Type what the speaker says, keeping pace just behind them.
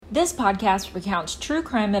This podcast recounts true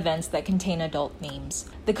crime events that contain adult themes.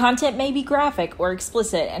 The content may be graphic or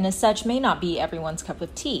explicit and as such may not be everyone's cup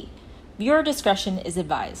of tea. Viewer discretion is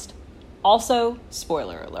advised. Also,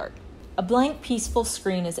 spoiler alert. A blank, peaceful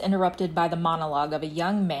screen is interrupted by the monologue of a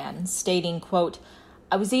young man stating, quote,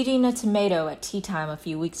 "I was eating a tomato at tea time a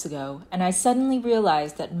few weeks ago, and I suddenly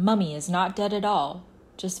realized that Mummy is not dead at all.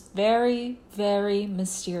 Just very, very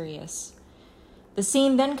mysterious." The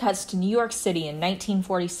scene then cuts to New York City in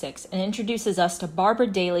 1946 and introduces us to Barbara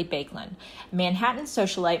Daly Baekeland, a Manhattan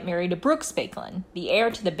socialite married to Brooks Baekeland, the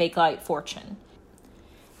heir to the Bakelite fortune.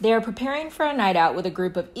 They are preparing for a night out with a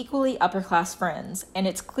group of equally upper-class friends, and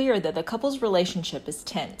it's clear that the couple's relationship is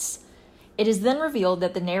tense. It is then revealed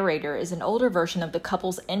that the narrator is an older version of the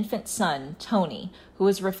couple's infant son, Tony, who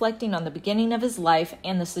is reflecting on the beginning of his life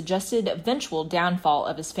and the suggested eventual downfall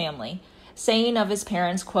of his family, saying of his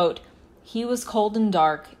parents, quote, "He was cold and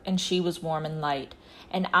dark, and she was warm and light,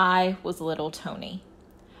 and I was little Tony."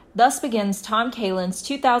 Thus begins Tom Kalend's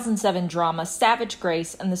 2007 drama Savage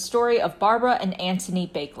Grace and the story of Barbara and Anthony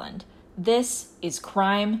Baekeland. This is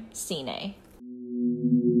Crime Scene.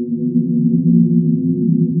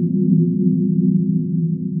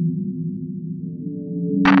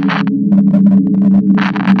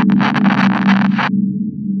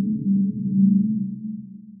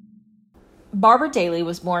 Barbara Daly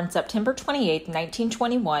was born September 28,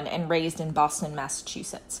 1921, and raised in Boston,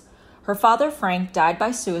 Massachusetts. Her father, Frank, died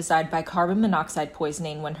by suicide by carbon monoxide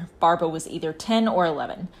poisoning when Barbara was either 10 or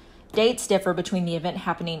 11. Dates differ between the event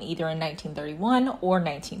happening either in 1931 or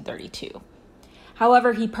 1932.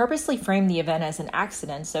 However, he purposely framed the event as an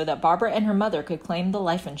accident so that Barbara and her mother could claim the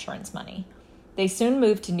life insurance money. They soon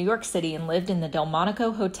moved to New York City and lived in the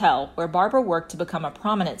Delmonico Hotel, where Barbara worked to become a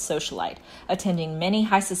prominent socialite, attending many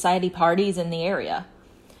high society parties in the area.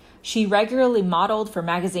 She regularly modeled for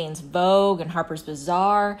magazines Vogue and Harper's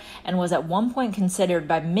Bazaar, and was at one point considered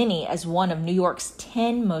by many as one of New York's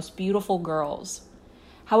 10 most beautiful girls.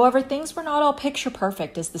 However, things were not all picture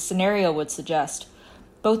perfect, as the scenario would suggest.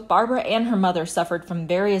 Both Barbara and her mother suffered from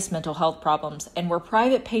various mental health problems and were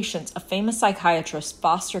private patients of famous psychiatrist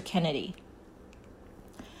Foster Kennedy.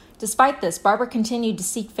 Despite this, Barbara continued to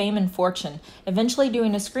seek fame and fortune, eventually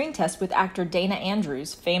doing a screen test with actor Dana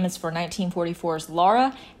Andrews, famous for 1944's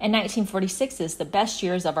Laura and 1946's The Best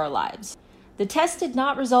Years of Our Lives. The test did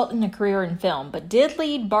not result in a career in film, but did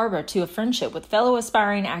lead Barbara to a friendship with fellow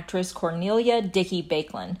aspiring actress Cornelia Dickie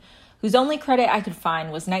Baekeland, whose only credit I could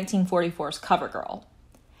find was 1944's CoverGirl.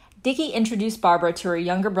 Dickie introduced Barbara to her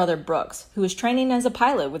younger brother Brooks, who was training as a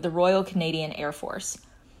pilot with the Royal Canadian Air Force.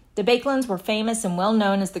 The Baekelands were famous and well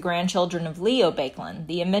known as the grandchildren of Leo Baekeland,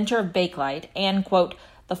 the inventor of Bakelite and, quote,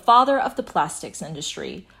 the father of the plastics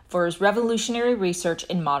industry, for his revolutionary research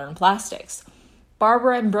in modern plastics.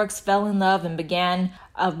 Barbara and Brooks fell in love and began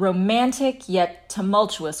a romantic yet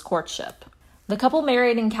tumultuous courtship. The couple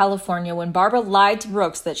married in California when Barbara lied to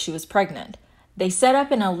Brooks that she was pregnant. They set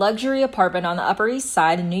up in a luxury apartment on the Upper East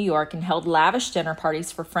Side in New York and held lavish dinner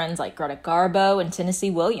parties for friends like Greta Garbo and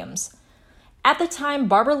Tennessee Williams. At the time,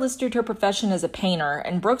 Barbara listed her profession as a painter,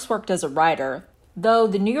 and Brooks worked as a writer, though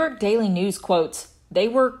the New York Daily News quotes, "They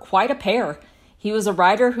were quite a pair. He was a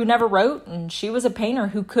writer who never wrote, and she was a painter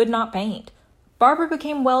who could not paint." Barbara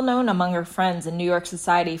became well known among her friends in New York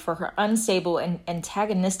society for her unstable and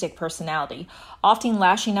antagonistic personality, often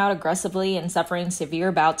lashing out aggressively and suffering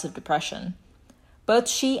severe bouts of depression. Both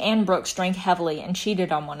she and Brooks drank heavily and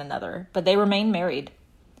cheated on one another, but they remained married.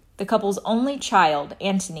 The couple's only child,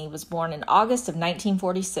 Anthony, was born in August of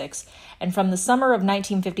 1946, and from the summer of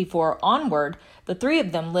 1954 onward, the three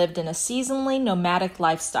of them lived in a seasonally nomadic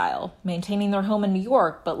lifestyle, maintaining their home in New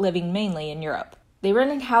York but living mainly in Europe. They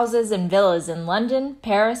rented houses and villas in London,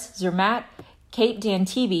 Paris, Zermatt, Cape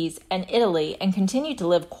d'Antibes, and Italy, and continued to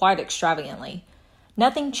live quite extravagantly.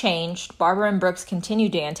 Nothing changed. Barbara and Brooks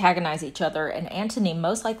continued to antagonize each other, and Anthony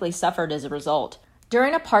most likely suffered as a result.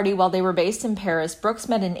 During a party while they were based in Paris, Brooks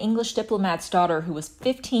met an English diplomat's daughter who was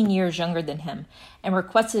 15 years younger than him and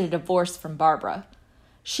requested a divorce from Barbara.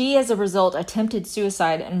 She, as a result, attempted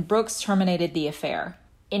suicide, and Brooks terminated the affair.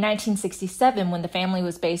 In 1967, when the family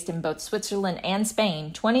was based in both Switzerland and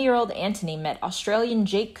Spain, 20-year-old Anthony met Australian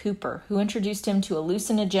Jake Cooper, who introduced him to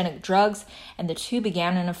hallucinogenic drugs, and the two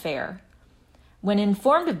began an affair. When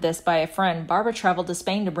informed of this by a friend, Barbara traveled to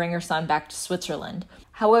Spain to bring her son back to Switzerland.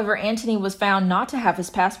 However, Anthony was found not to have his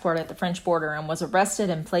passport at the French border and was arrested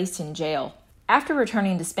and placed in jail. After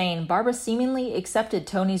returning to Spain, Barbara seemingly accepted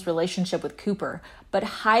Tony's relationship with Cooper, but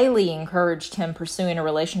highly encouraged him pursuing a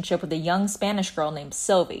relationship with a young Spanish girl named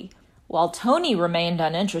Sylvie. While Tony remained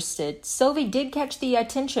uninterested, Sylvie did catch the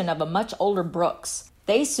attention of a much older Brooks.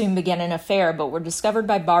 They soon began an affair but were discovered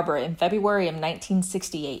by Barbara in February of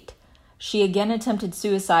 1968. She again attempted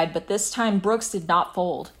suicide, but this time Brooks did not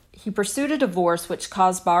fold. He pursued a divorce, which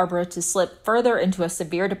caused Barbara to slip further into a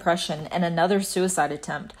severe depression and another suicide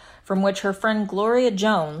attempt, from which her friend Gloria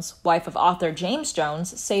Jones, wife of author James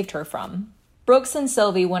Jones, saved her from. Brooks and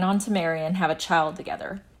Sylvie went on to marry and have a child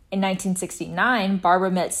together. In 1969,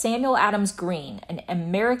 Barbara met Samuel Adams Green, an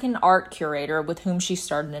American art curator with whom she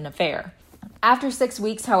started an affair. After 6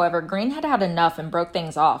 weeks, however, Green had had enough and broke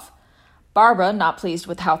things off. Barbara, not pleased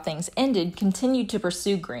with how things ended, continued to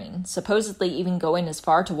pursue Green, supposedly even going as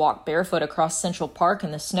far to walk barefoot across Central Park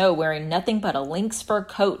in the snow wearing nothing but a lynx fur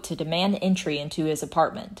coat to demand entry into his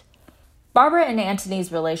apartment. Barbara and Antony's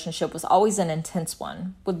relationship was always an intense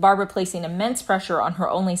one, with Barbara placing immense pressure on her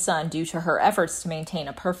only son due to her efforts to maintain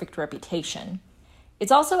a perfect reputation.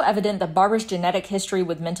 It's also evident that Barbara's genetic history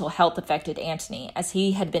with mental health affected Antony, as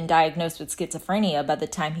he had been diagnosed with schizophrenia by the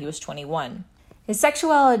time he was 21. His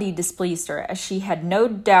sexuality displeased her, as she had no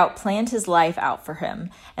doubt planned his life out for him,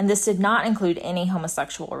 and this did not include any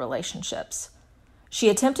homosexual relationships. She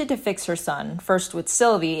attempted to fix her son, first with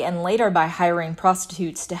Sylvie and later by hiring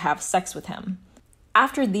prostitutes to have sex with him.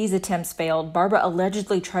 After these attempts failed, Barbara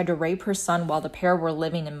allegedly tried to rape her son while the pair were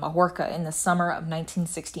living in Majorca in the summer of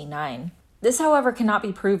 1969. This, however, cannot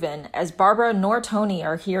be proven, as Barbara nor Tony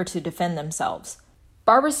are here to defend themselves.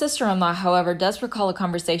 Barbara's sister-in-law, however, does recall a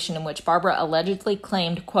conversation in which Barbara allegedly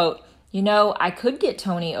claimed, quote, I could get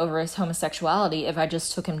Tony over his homosexuality if I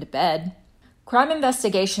just took him to bed.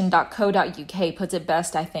 Crimeinvestigation.co.uk puts it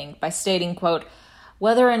best, I think, by stating, quote,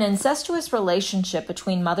 whether an incestuous relationship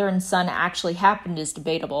between mother and son actually happened is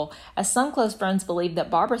debatable, as some close friends believe that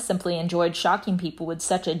Barbara simply enjoyed shocking people with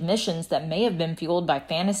such admissions that may have been fueled by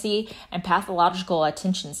fantasy and pathological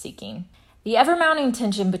attention-seeking. The ever-mounting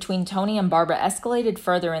tension between Tony and Barbara escalated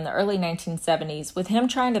further in the early 1970s, with him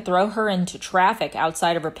trying to throw her into traffic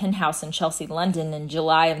outside of her penthouse in Chelsea, London in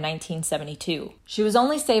July of 1972. She was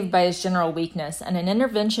only saved by his general weakness and an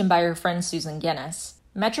intervention by her friend Susan Guinness.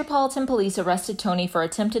 Metropolitan Police arrested Tony for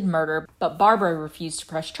attempted murder, but Barbara refused to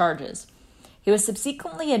press charges. He was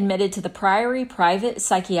subsequently admitted to the Priory Private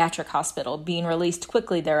Psychiatric Hospital, being released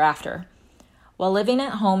quickly thereafter. While living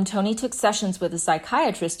at home, Tony took sessions with a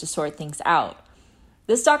psychiatrist to sort things out.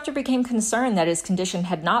 This doctor became concerned that his condition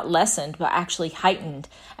had not lessened but actually heightened,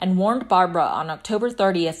 and warned Barbara on October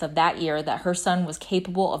 30th of that year that her son was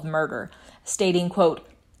capable of murder, stating, quote,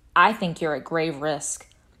 I think you're at grave risk.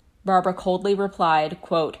 Barbara coldly replied,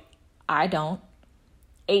 quote, I don't.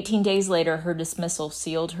 18 days later, her dismissal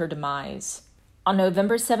sealed her demise. On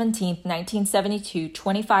November 17, 1972,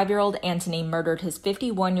 25-year-old Antony murdered his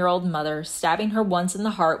 51-year-old mother, stabbing her once in the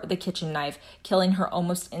heart with a kitchen knife, killing her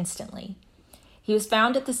almost instantly. He was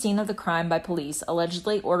found at the scene of the crime by police,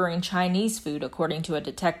 allegedly ordering Chinese food, according to a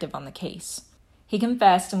detective on the case. He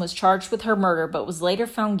confessed and was charged with her murder, but was later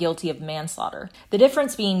found guilty of manslaughter, the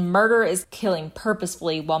difference being murder is killing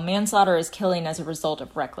purposefully, while manslaughter is killing as a result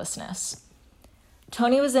of recklessness.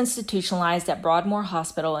 Tony was institutionalized at Broadmoor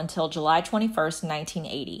Hospital until July 21,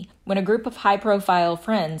 1980, when a group of high-profile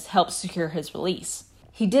friends helped secure his release.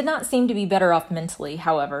 He did not seem to be better off mentally,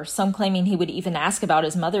 however, some claiming he would even ask about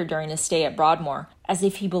his mother during his stay at Broadmoor, as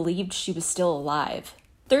if he believed she was still alive.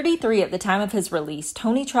 33 at the time of his release,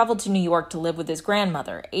 Tony traveled to New York to live with his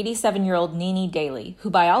grandmother, 87-year-old Nene Daly, who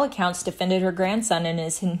by all accounts defended her grandson and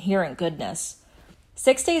his inherent goodness.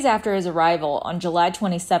 6 days after his arrival, on July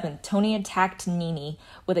 27th, Tony attacked Nene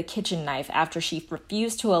with a kitchen knife after she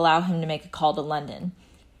refused to allow him to make a call to London.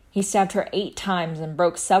 He stabbed her 8 times and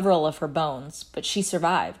broke several of her bones, but she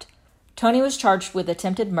survived. Tony was charged with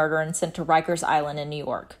attempted murder and sent to Rikers Island in New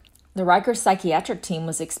York. The Rikers psychiatric team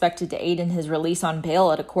was expected to aid in his release on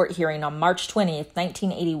bail at a court hearing on March 20th,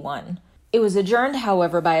 1981. It was adjourned,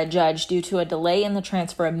 however, by a judge due to a delay in the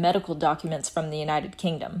transfer of medical documents from the United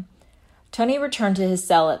Kingdom. Tony returned to his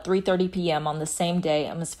cell at 3:30 p.m. on the same day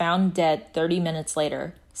and was found dead 30 minutes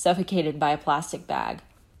later, suffocated by a plastic bag.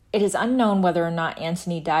 It is unknown whether or not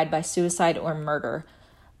Antony died by suicide or murder,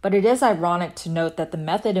 but it is ironic to note that the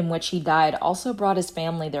method in which he died also brought his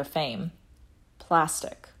family their fame.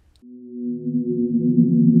 Plastic.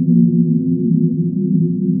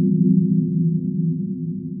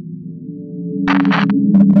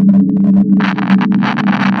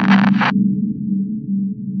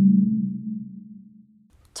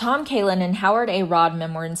 Tom Kalin and Howard A.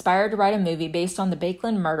 Rodman were inspired to write a movie based on the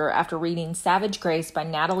Baekeland murder after reading Savage Grace by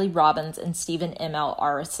Natalie Robbins and Stephen M.L.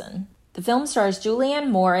 Arison. The film stars Julianne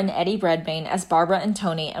Moore and Eddie Redmayne as Barbara and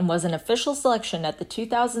Tony and was an official selection at the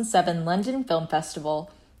 2007 London Film Festival,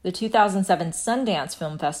 the 2007 Sundance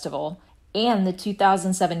Film Festival, and the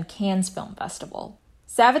 2007 Cannes Film Festival.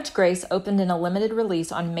 Savage Grace opened in a limited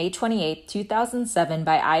release on May 28, 2007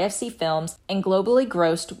 by IFC Films and globally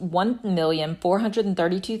grossed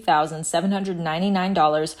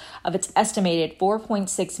 $1,432,799 of its estimated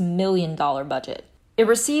 $4.6 million budget. It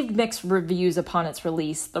received mixed reviews upon its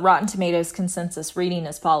release, the Rotten Tomatoes consensus reading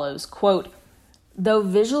as follows, quote, "Though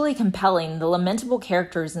visually compelling, the lamentable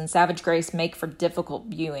characters in Savage Grace make for difficult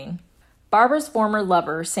viewing." Barbara's former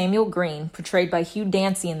lover, Samuel Green, portrayed by Hugh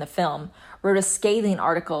Dancy in the film, wrote a scathing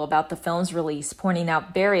article about the film's release, pointing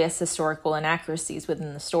out various historical inaccuracies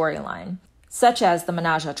within the storyline, such as the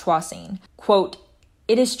menage a trois scene. Quote,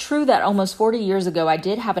 "It is true that almost 40 years ago I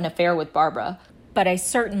did have an affair with Barbara, but I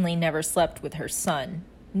certainly never slept with her son,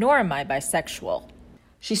 nor am I bisexual."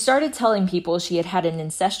 She started telling people she had had an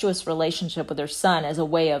incestuous relationship with her son as a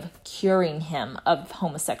way of curing him of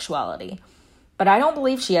homosexuality. But I don't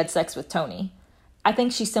believe she had sex with Tony. I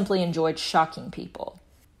think she simply enjoyed shocking people.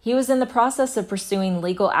 He was in the process of pursuing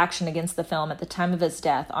legal action against the film at the time of his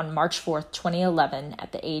death on March 4th, 2011,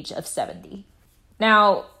 at the age of 70.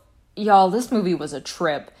 Now, y'all, this movie was a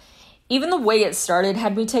trip. Even the way it started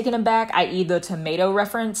had me taken aback, i.e. the tomato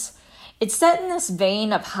reference. It's set in this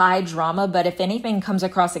vein of high drama, but if anything comes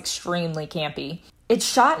across extremely campy.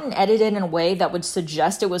 It's shot and edited in a way that would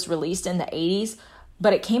suggest it was released in the 80s,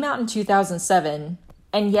 but it came out in 2007,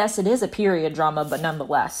 and yes, it is a period drama, but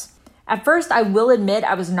nonetheless. At first, I will admit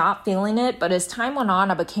I was not feeling it, but as time went on,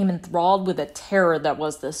 I became enthralled with the terror that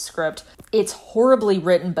was this script. It's horribly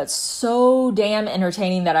written, but so damn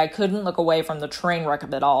entertaining that I couldn't look away from the train wreck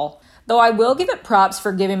of it all. Though I will give it props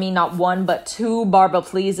for giving me not one, but two Barbara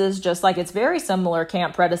Pleases, just like its very similar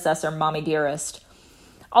camp predecessor, Mommy Dearest.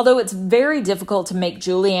 Although it's very difficult to make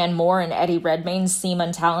Julianne Moore and Eddie Redmayne seem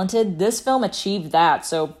untalented, this film achieved that,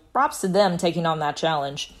 so props to them taking on that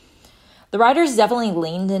challenge. The writers definitely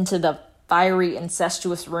leaned into the fiery,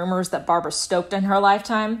 incestuous rumors that Barbara stoked in her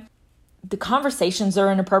lifetime. The conversations are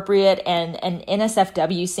inappropriate, and an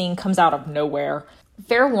NSFW scene comes out of nowhere.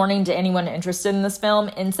 Fair warning to anyone interested in this film,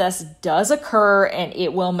 incest does occur, and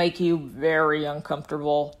it will make you very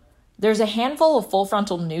uncomfortable. There's a handful of full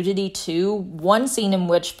frontal nudity too, one scene in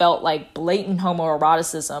which felt like blatant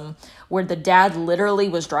homoeroticism, where the dad literally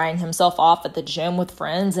was drying himself off at the gym with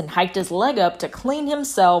friends and hiked his leg up to clean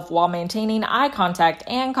himself while maintaining eye contact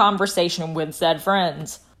and conversation with said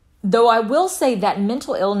friends. Though I will say that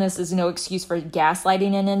mental illness is no excuse for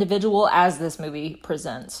gaslighting an individual, as this movie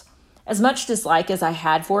presents. As much dislike as I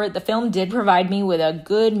had for it, the film did provide me with a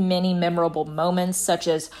good many memorable moments, such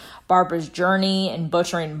as Barbara's journey in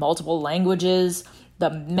butchering multiple languages, the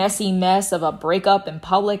messy mess of a breakup in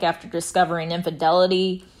public after discovering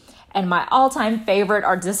infidelity, and my all-time favorite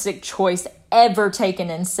artistic choice ever taken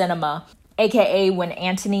in cinema, aka when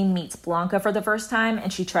Antony meets Blanca for the first time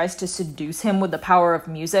and she tries to seduce him with the power of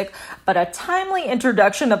music, but a timely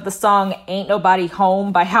introduction of the song Ain't Nobody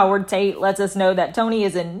Home by Howard Tate lets us know that Tony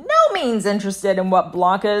is in no means interested in what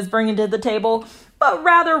Blanca is bringing to the table, but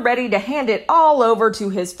rather ready to hand it all over to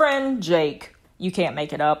his friend Jake. You can't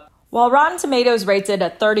make it up. While Rotten Tomatoes rates it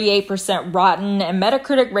at 38% rotten and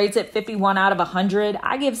Metacritic rates it 51 out of 100,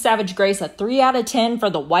 I give Savage Grace a 3 out of 10 for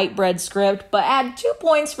the white bread script, but add 2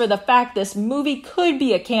 points for the fact this movie could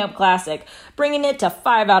be a camp classic, bringing it to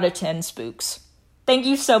 5 out of 10 spooks. Thank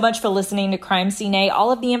you so much for listening to Crime Scene.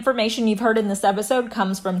 All of the information you've heard in this episode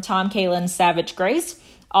comes from Tom Kalin's Savage Grace,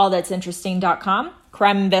 allthat'sinteresting.com,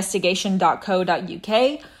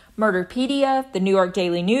 crimeinvestigation.co.uk, Murderpedia, the New York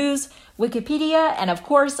Daily News, Wikipedia, and of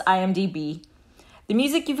course, IMDb. The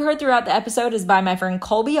music you've heard throughout the episode is by my friend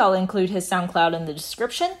Colby. I'll include his SoundCloud in the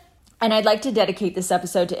description. And I'd like to dedicate this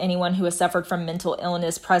episode to anyone who has suffered from mental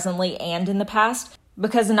illness presently and in the past,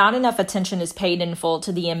 because not enough attention is paid in full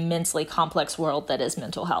to the immensely complex world that is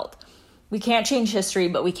mental health. We can't change history,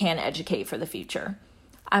 but we can educate for the future.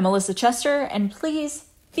 I'm Alyssa Chester, and please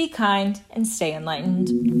be kind and stay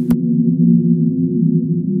enlightened.